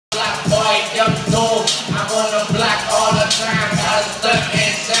white, young dude. I'm on the block all the time. Gotta stunt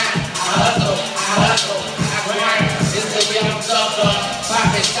and shine. I hustle, I grind. It's the young sucker.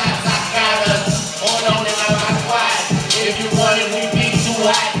 Popping shots, I got us. Hold on and I'm my squad. If you want it, we be too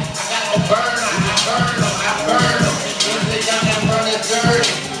hot. I got the burner, I burn them. It's the young and burner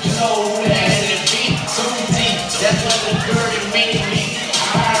dirty. You know who that is, beat too deep. That's what the dirty made me.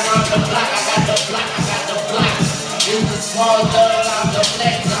 I run the block, I got the block. It's the small love, I'm the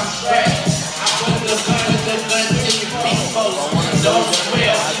flex, I'm fresh. I put the gun to your people. Don't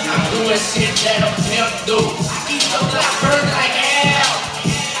swear, I'm doing shit that a pimp do. I keep the block burning like hell.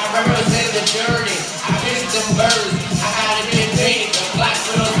 I represent the dirty, I miss them birds. I gotta get paid, the block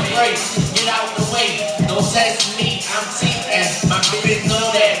feels great. Get out the way, don't test me, I'm cheating. My bitches know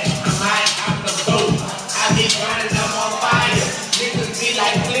that I'm high, I'm the boat. I be grinding, I'm on fire. Niggas be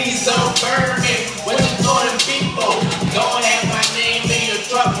like, please don't burn me. What you doing, people? Don't have my name in your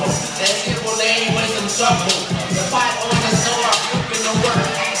trouble. That simple name with some trouble. The pot on the store, I'm cooking the work.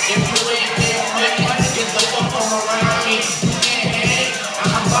 If you ain't getting money, get the fuck from around me. You can't have it,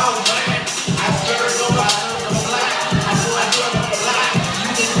 I'm about money. I serve the block. I do the block. You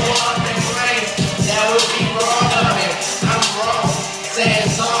just go up and claim. That would be wrong of me. I'm wrong. Sad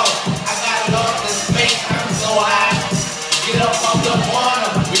song. I got lost in space. I'm so high. Get up off the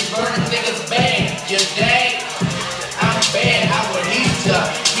corner. We burn niggas bad. You're dead. I'm bad. I would eat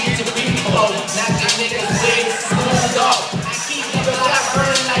your people. Knock the niggas big, smooth off. I keep the block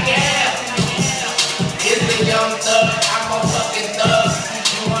burning like hell. It's the young thug. I'm a fucking thug.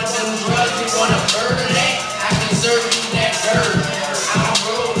 You want them drugs? You want a burger that? I can serve you that bird. I'm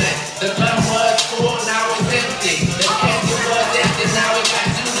rolling. The gun was full, now it's empty. The casket was empty, now it got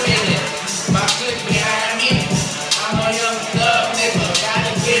two in it. My clip behind me. I'm a young thug nigga.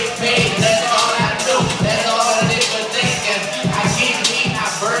 Gotta get paid. That's all I do. That's all a nigga thinking. I keep heat. I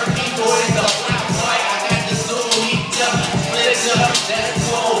burn people in the block, boy. I got the soul heat up. Split it up. That's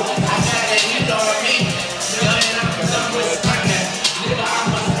cool. I got the heat on me. Nigga, and I'm done with stunning. Nigga,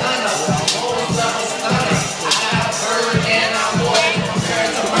 I'm a stunner. Always I'm a stunner. I got a bird and I'm boy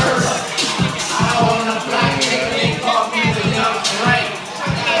compared to murder. I on the block, they call me the young Frank. I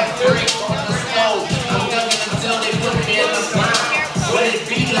got a freak on the stove. I'm youngin' until they put me in the ground. What it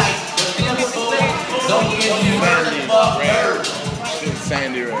be like? The people don't get you murdered for a bird.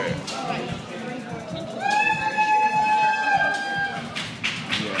 Sandy Red.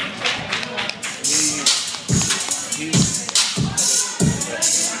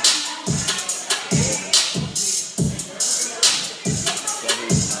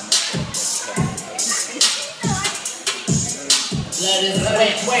 Let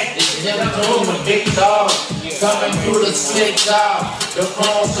it wet. It's young room with big dog. Coming through the slick dog. The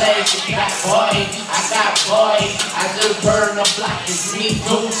phone flash, you got boy. I got boy. I just burn the block. It's me,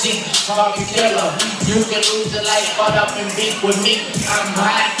 Litunechi, target killer. You can lose your life, caught up and beat with me. I'm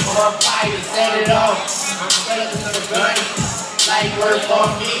hot on fire, set it off. I'm better than the gun. Light work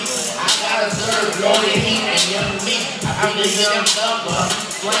on me. I gotta serve loaded heat and young meat. I'm the young thugger.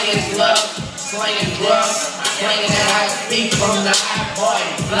 Slanging love, slanging drugs. Slanging that I speak from the hot boy,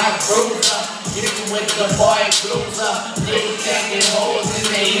 black bruiser. Get you with the boy bruiser. Niggas taking holes in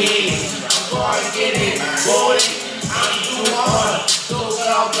their head. I'm going to get it, boy. I'm too hard. So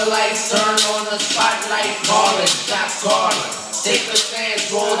cut off the lights, turn on the spotlight, calling, stop calling. Take a chance,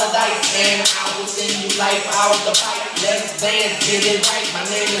 roll the dice, and I will send you life out the pipe. Let's dance, get it right. My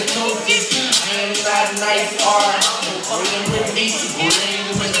name is Litunechi. I am not nice or humble. Fucking with me, or then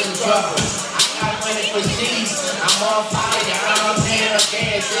you in some trouble. I'm money for seeds. I'm on fire. I'm a man of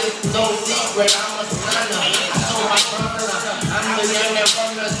gas. It's no secret. I'm a stunner. I know my burner. I'm the young and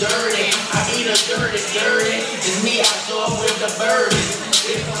from the dirty. I be the dirty. It's me. I show up with the birds.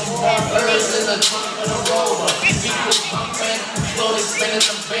 It's some more birds in the trunk of the rover. People pumping, slowly spinning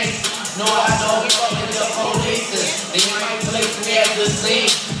some banks. No, I don't fucking the police. They might place me at the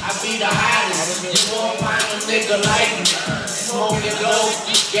scene. I be the hottest. You won't find a nigga like me. Smoking dope,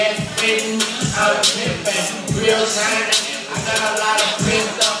 gas spitting, I'm pimping, real shining. I got a lot of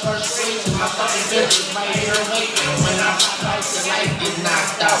pent up frustration. My fucking business right here waiting. When I pop out, the light get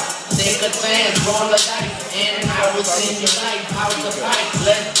knocked out. Take a chance, roll the dice, and I will send you life out the pipe.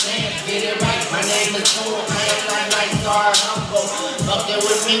 Let's dance, get it right. My name is Cool. I am not like Star Humble. Fucking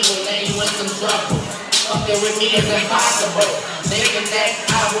with me will land you in some trouble. Fucking with me is impossible. Thinking that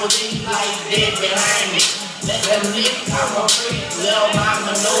I will leave like dead behind me. Let them live, I'm a freak, little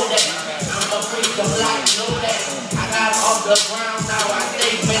mama know that. I'm a freak, the block know that. I got off the ground, now I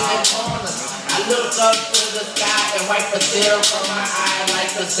stay bending corners. I look up to the sky and wipe a tear from my eye like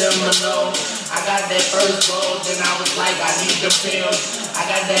a Seminole. I got that first road, then I was like, I need the pills. I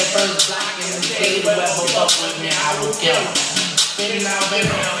got that first block and the day whoever fuck with me, I will kill him. Spitting out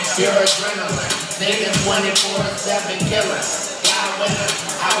venom, pure adrenaline. Niggas 24/7 killers. God willing,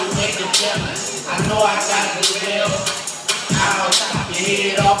 I will make the killers. I know I got the will. I'll chop your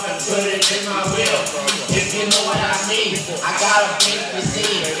head off and put it in my wheel. If you know what I mean, I got a big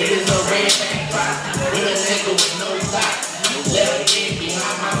machine. It is a red tank drop with a nigga with no socks. Left hand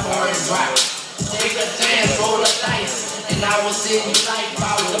behind my car and drop. Take a chance, roll the dice, and I will send you life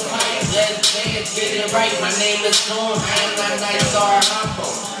out the pipe. Let's dance, get it right. My name is Storm. I am not nice or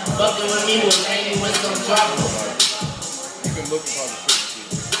humble. Fucking with me will land you in some trouble. You can look upon the street.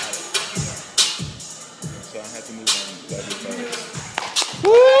 So I had to move on.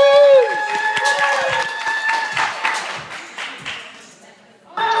 Woo!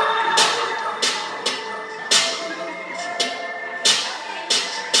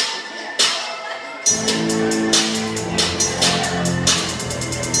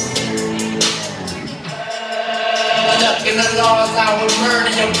 In the laws, I would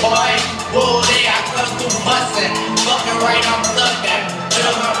murder your boy. Whoa, there I come through bustin'. Fucking right, I'm thuggin'.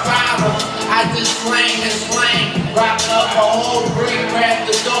 Feel my problem. I just slang and slang. Rock up a whole brick, grab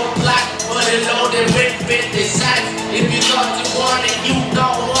the dope block, put it loaded with 50 shots. If you thought you want it, you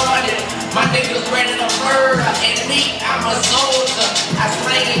don't want it. My niggas ready to murder, and me, I'm a soldier. I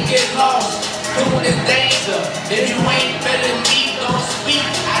slang and get lost. Doing is danger. If you ain't feeling me, don't speak.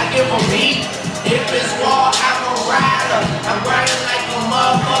 I give 'em heat. If it's war, I'm a rider. I'm riding like a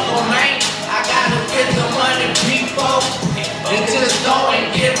motherfucker, man. I gotta get the money, people. And just go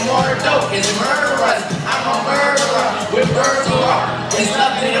and get more dope. It's murderers. I'm a murderer with birds around. It's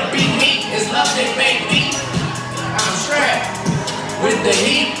lovely to be me. It's lovely to make me. I'm strapped with the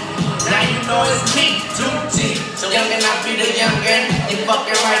heat. Now you know it's me, 2T. Youngin', I be the youngin'. You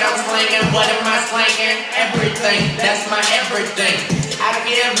fucking right, I'm slangin'. What am I slangin'? Everything. That's my everything. I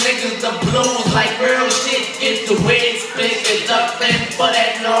give niggas the blues like real shit. Get the wig, split it up, then for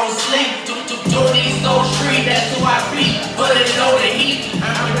that no sleep. Do these so street, that's who I be. Put it on the heat.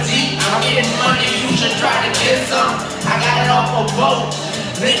 I'm deep, I'm getting money. You should try to get some. I got it off a boat.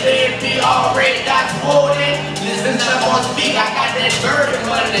 Nigga, if he already got quoted, listen up on speak. I got that burden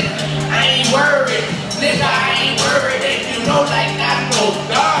money. I ain't worried, nigga. I ain't worried. If you know like I know,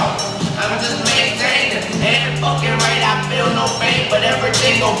 dog. I'm just maintaining, and fucking right, I feel no pain, but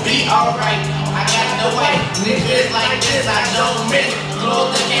everything gon' be alright. I got the white, niggas like this, I don't miss.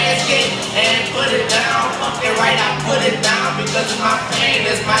 Close the casket and put it down. Fucking right, I put it down because it's my pain,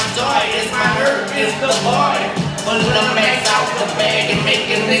 it's my joy, it's my hurt, it's the void. Pulling the max out the bag and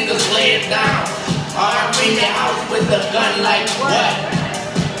making niggas lay it down. Or I'm in the house with a gun like what?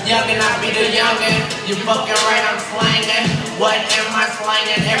 Youngin', I be the youngin'. You fucking right, I'm slangin'. What am I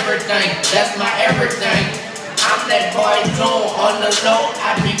slangin'? Everything. That's my everything. I'm that boy tune on the low.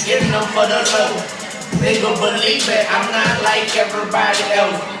 I be getting them for the low. Nigga, believe it, I'm not like everybody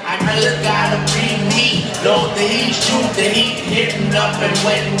else. I just gotta be me. Load the heat, shoot the heat, hitting up and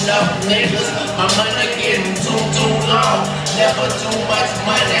wetting up niggas. My money getting too long. Never too much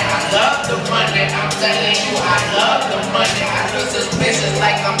money. I love the money. I'm telling you, I love the money. I look suspicious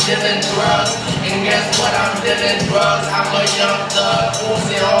like I'm dealing drugs. And guess what? I'm dealing drugs. I'm a young thug,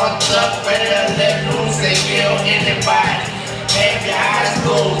 oozing on thug, ready to let loose and kill anybody. Have your eyes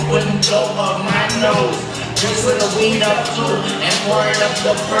closed, wouldn't blow up my nose. Mixing the weed up too, and pouring up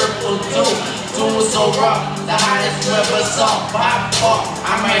the purple too. Tune so rough, the hottest you ever saw. Pop off,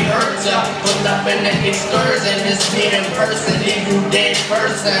 I might hurt ya. Put up in the excursion, it's me in person, leave you dead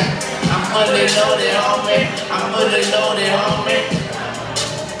person. I'm fully loaded, homie. I'm fully loaded, homie.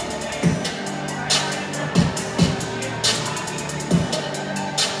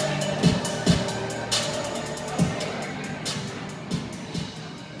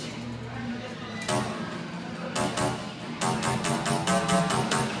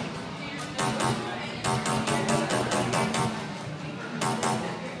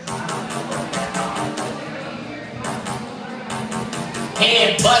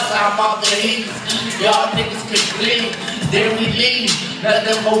 Head bust, I'm off the heat. Y'all niggas can bleed, then we leave.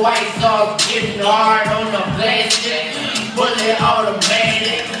 Nothing but white sauce, getting hard on the plastic. Fully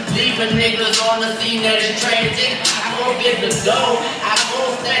automatic, leaving niggas on the scene that is tragic. I gon' get the dough, I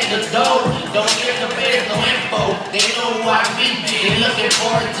gon' stack the dough. Don't give the feds no info, they know who I be. They looking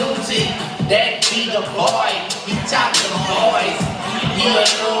for a duty, that be the boy. He chopped the boys, he a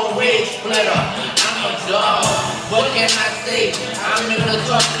little wig splitter. I'm a dog, what can I say? I'm in the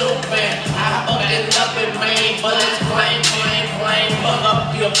truck looping, I fucking love it, man. Bullets flying, flying, flying. flame, fuck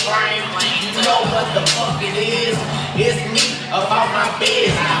up your frame. You know what the fuck it is? It's me about my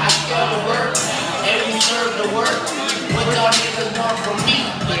biz. I sell the work and we serve the work. What y'all niggas want from me?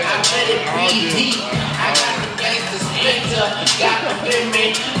 I let it be heat. I got the gangsta splitter, got the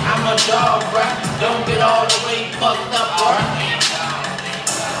me. I'm a dog, bruh. Don't get all the way fucked up, bruh.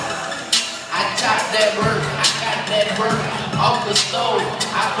 I chop that work, I got that work off the stove.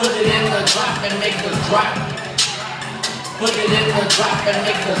 I put it in the drop and make the drop. Put it in the drop and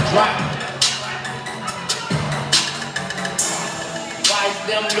make the drop. Watch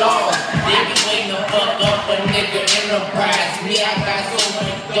them laws, they be waiting to fuck up a nigga enterprise. Me, I got so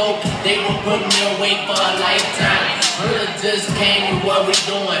much dope, they will put me away for a lifetime. Really just came with what we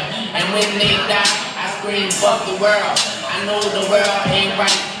doing, and when they die, I scream fuck the world. I know the world ain't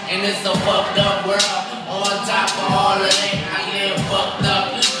right. And it's a fucked up world. On top of all of that, I live fucked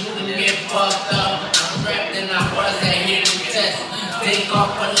up. You can get fucked up. I'm strapped and I bust that hidden test. Take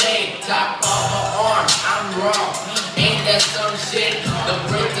off a leg, top off an arm. I'm raw. Ain't that some shit? The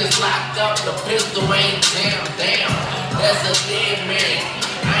brick is locked up. The pistol ain't damn. That's a dead man.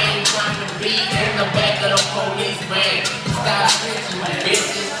 I ain't trying to be in the back of the police van. Stop snitching, you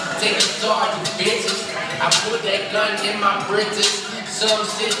bitches. Take a charge, you bitches. I put that gun in my britches. Some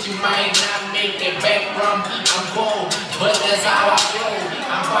shit you might not make it back from. I'm bold, but that's how I roll.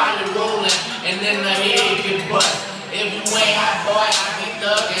 I'm body rolling, and then the head get bust. If you ain't hot boy, I be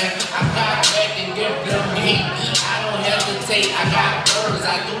thuggin'. I got back and give them heat. I don't hesitate, I got birds.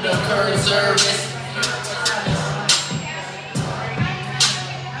 I do the curb service.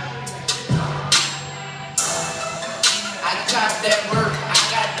 I chop that work, I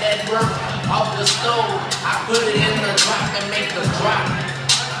got that work off the stove. I put it in the drop and make the drop.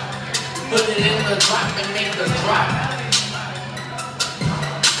 Put it in the drop and make the drop.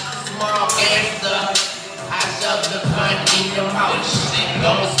 Small gangster, I shove the gun in your mouth.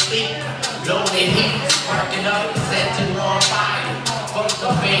 Don't speak, loaded heat, sparking up, set you on fire. Fuck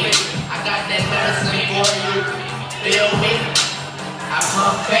the baby, I got that medicine for you. Feel me? I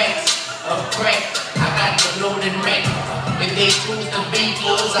pump packs of crack. I got the loaded Mac. If they choose to be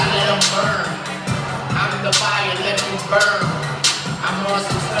fools, I let them burn. I'm the fire, let them burn. I'm on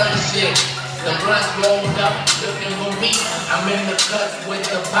some stun shit. The blunts rolled up, looking for me. I'm in the cuts with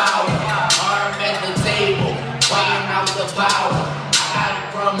the power. Arm at the table, weighing out the power. I got it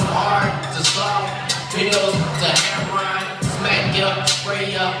from hard to soft, pills to heroin. Smack ya,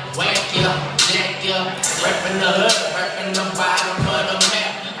 spray ya, whack ya, jack ya. Reppin' the hood, reppin' the bottom of the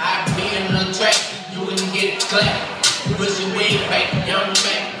map. I be in the track, you can get clapped. Push your way back, young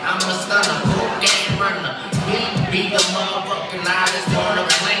man. I'm a stunner, cocaine runner. Me be the motherfucking hottest on the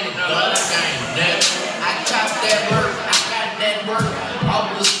planet. Blood game, nigga. I chop that work, I got that work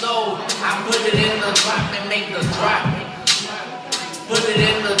off the stove. I put it in the drop and make the drop. Put it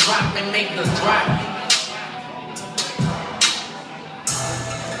in the drop and make the drop.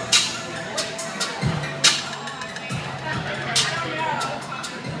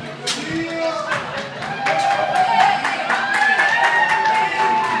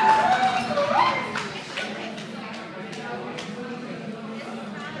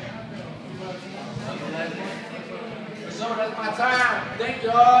 So that's my time. Thank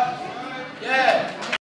y'all. Yeah.